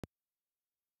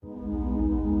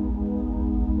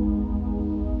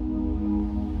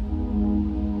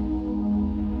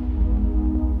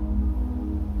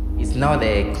not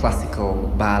a classical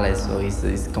ballet, so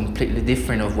it's completely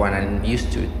different of what I'm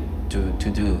used to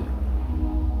do.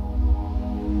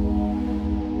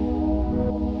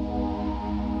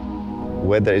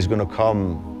 Whether it's going to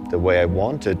come the way I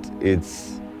want it,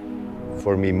 it's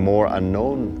for me more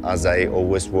unknown, as I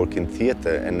always work in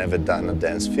theater and never done a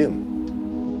dance film.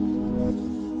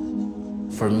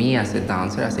 For me as a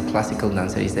dancer, as a classical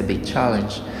dancer, it's a big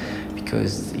challenge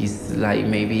because it's like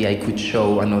maybe I could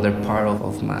show another part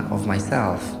of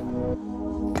myself.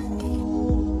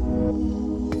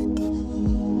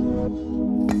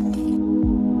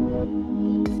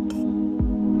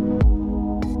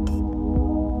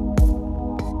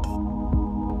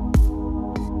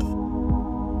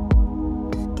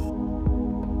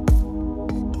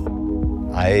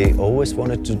 I always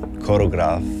wanted to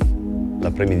choreograph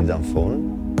L'après-midi d'un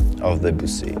faune of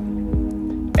Debussy.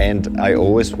 And I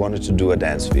always wanted to do a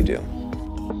dance video.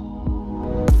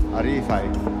 Arrivi, fai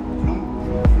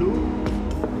flu.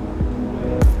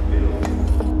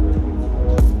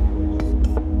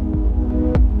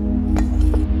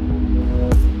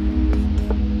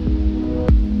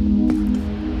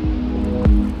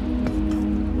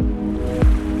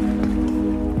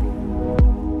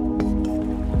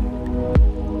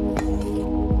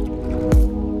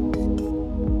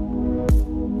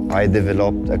 I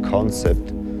developed a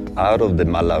concept out of the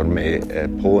Mallarmé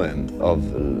poem of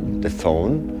the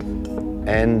faun,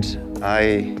 and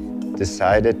I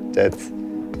decided that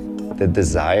the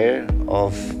desire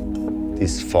of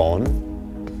this faun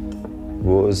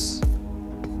was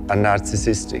a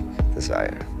narcissistic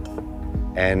desire.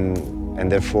 And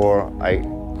therefore I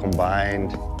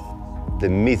combined the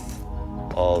myth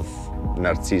of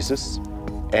Narcissus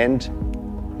and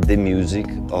the music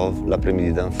of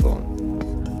L'après-midi d'un faune.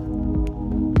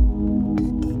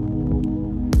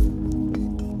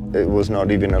 It was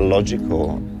not even a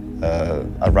logical,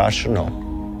 a rational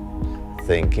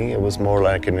thinking. It was more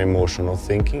like an emotional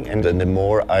thinking. And then the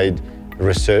more I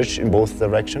researched in both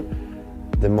directions,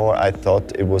 the more I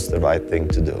thought it was the right thing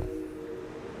to do.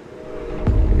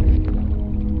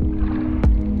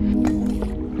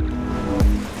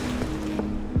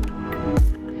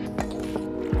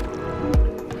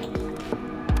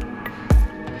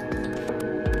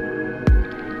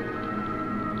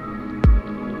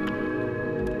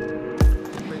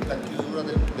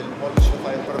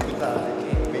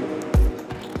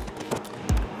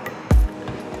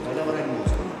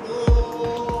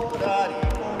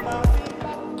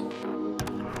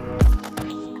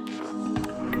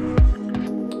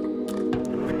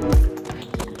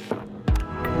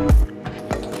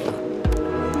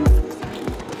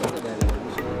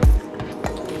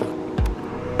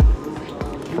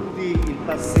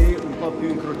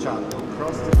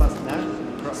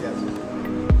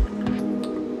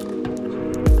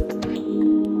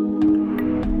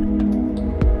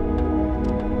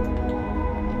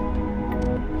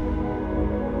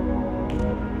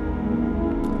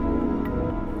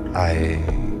 I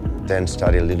then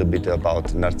studied a little bit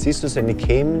about Narcissus, and it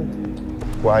came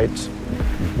quite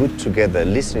good together.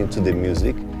 Listening to the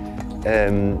music,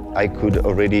 I could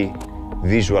already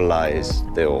visualize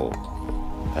the whole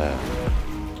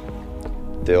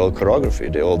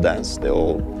choreography, the whole dance, the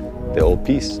whole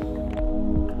piece.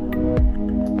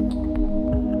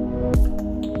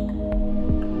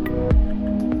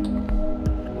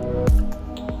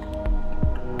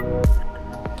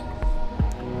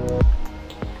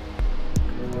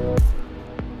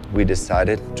 We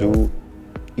decided to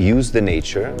use the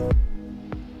nature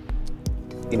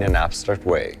in an abstract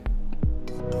way.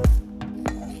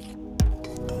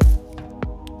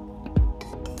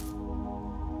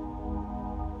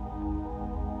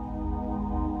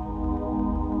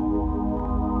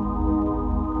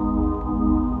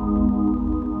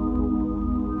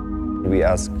 We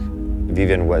asked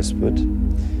Vivienne Westwood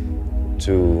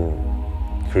to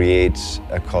create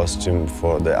a costume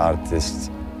for the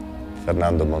artist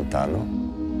Fernando Montaño.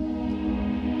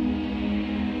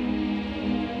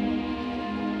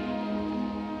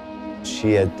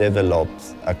 She had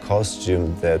developed a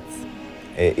costume that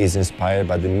is inspired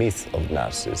by the myth of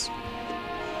Narcissus,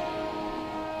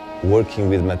 working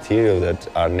with material that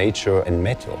are nature and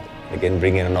metal, again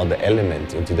bringing another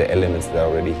element into the elements that are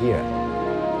already here.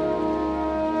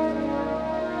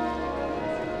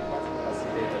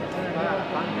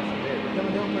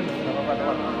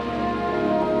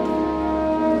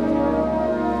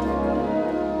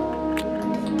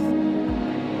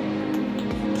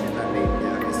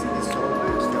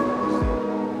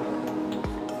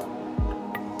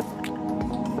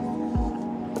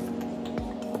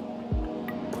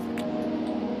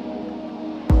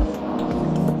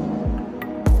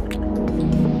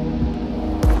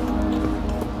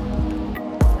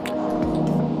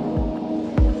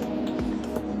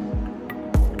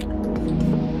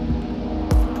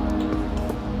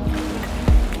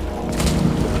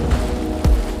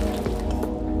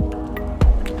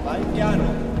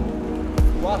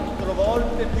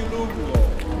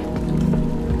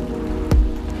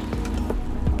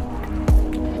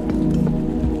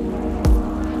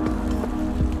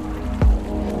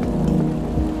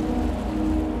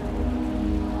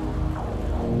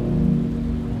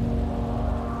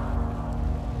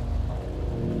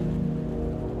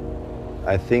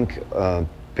 I think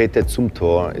Peter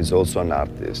Zumthor is also an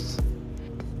artist.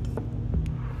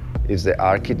 He's the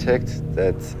architect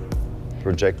that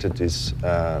projected this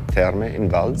Therme in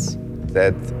Vals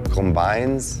that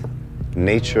combines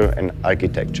nature and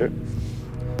architecture,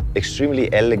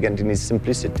 extremely elegant in its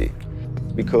simplicity,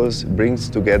 because it brings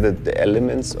together the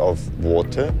elements of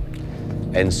water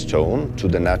and stone to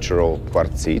the natural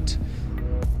quartzite,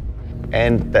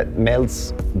 and that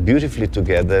melts beautifully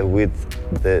together with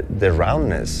the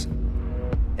roundness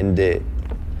and the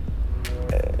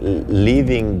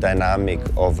living dynamic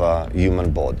of a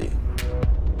human body.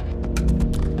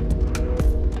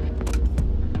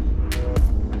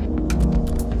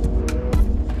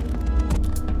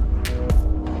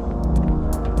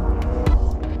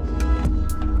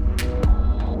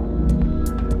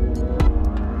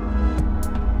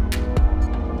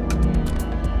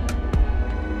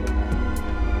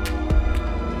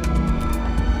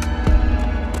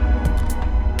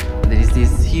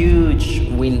 Huge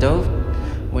window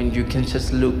when you can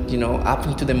just look, you know, up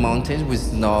into the mountains with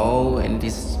snow and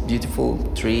these beautiful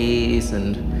trees,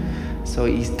 and so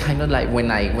it's kind of like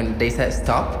when they said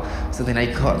stop, so then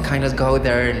I kind of go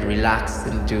there and relax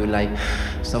and do like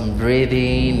some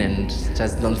breathing and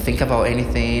just don't think about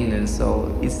anything, and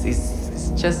so it's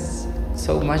just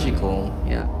so magical,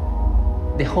 yeah.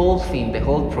 The whole thing, the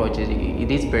whole project,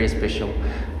 it is very special,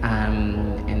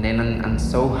 and then I'm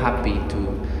so happy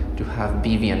to have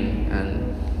Vivienne,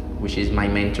 which is my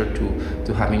mentor,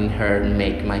 to having her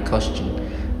make my costume,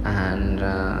 and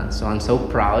so I'm so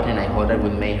proud, and I hope I will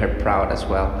make her proud as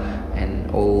well, and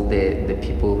all the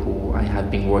people who I have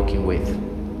been working with.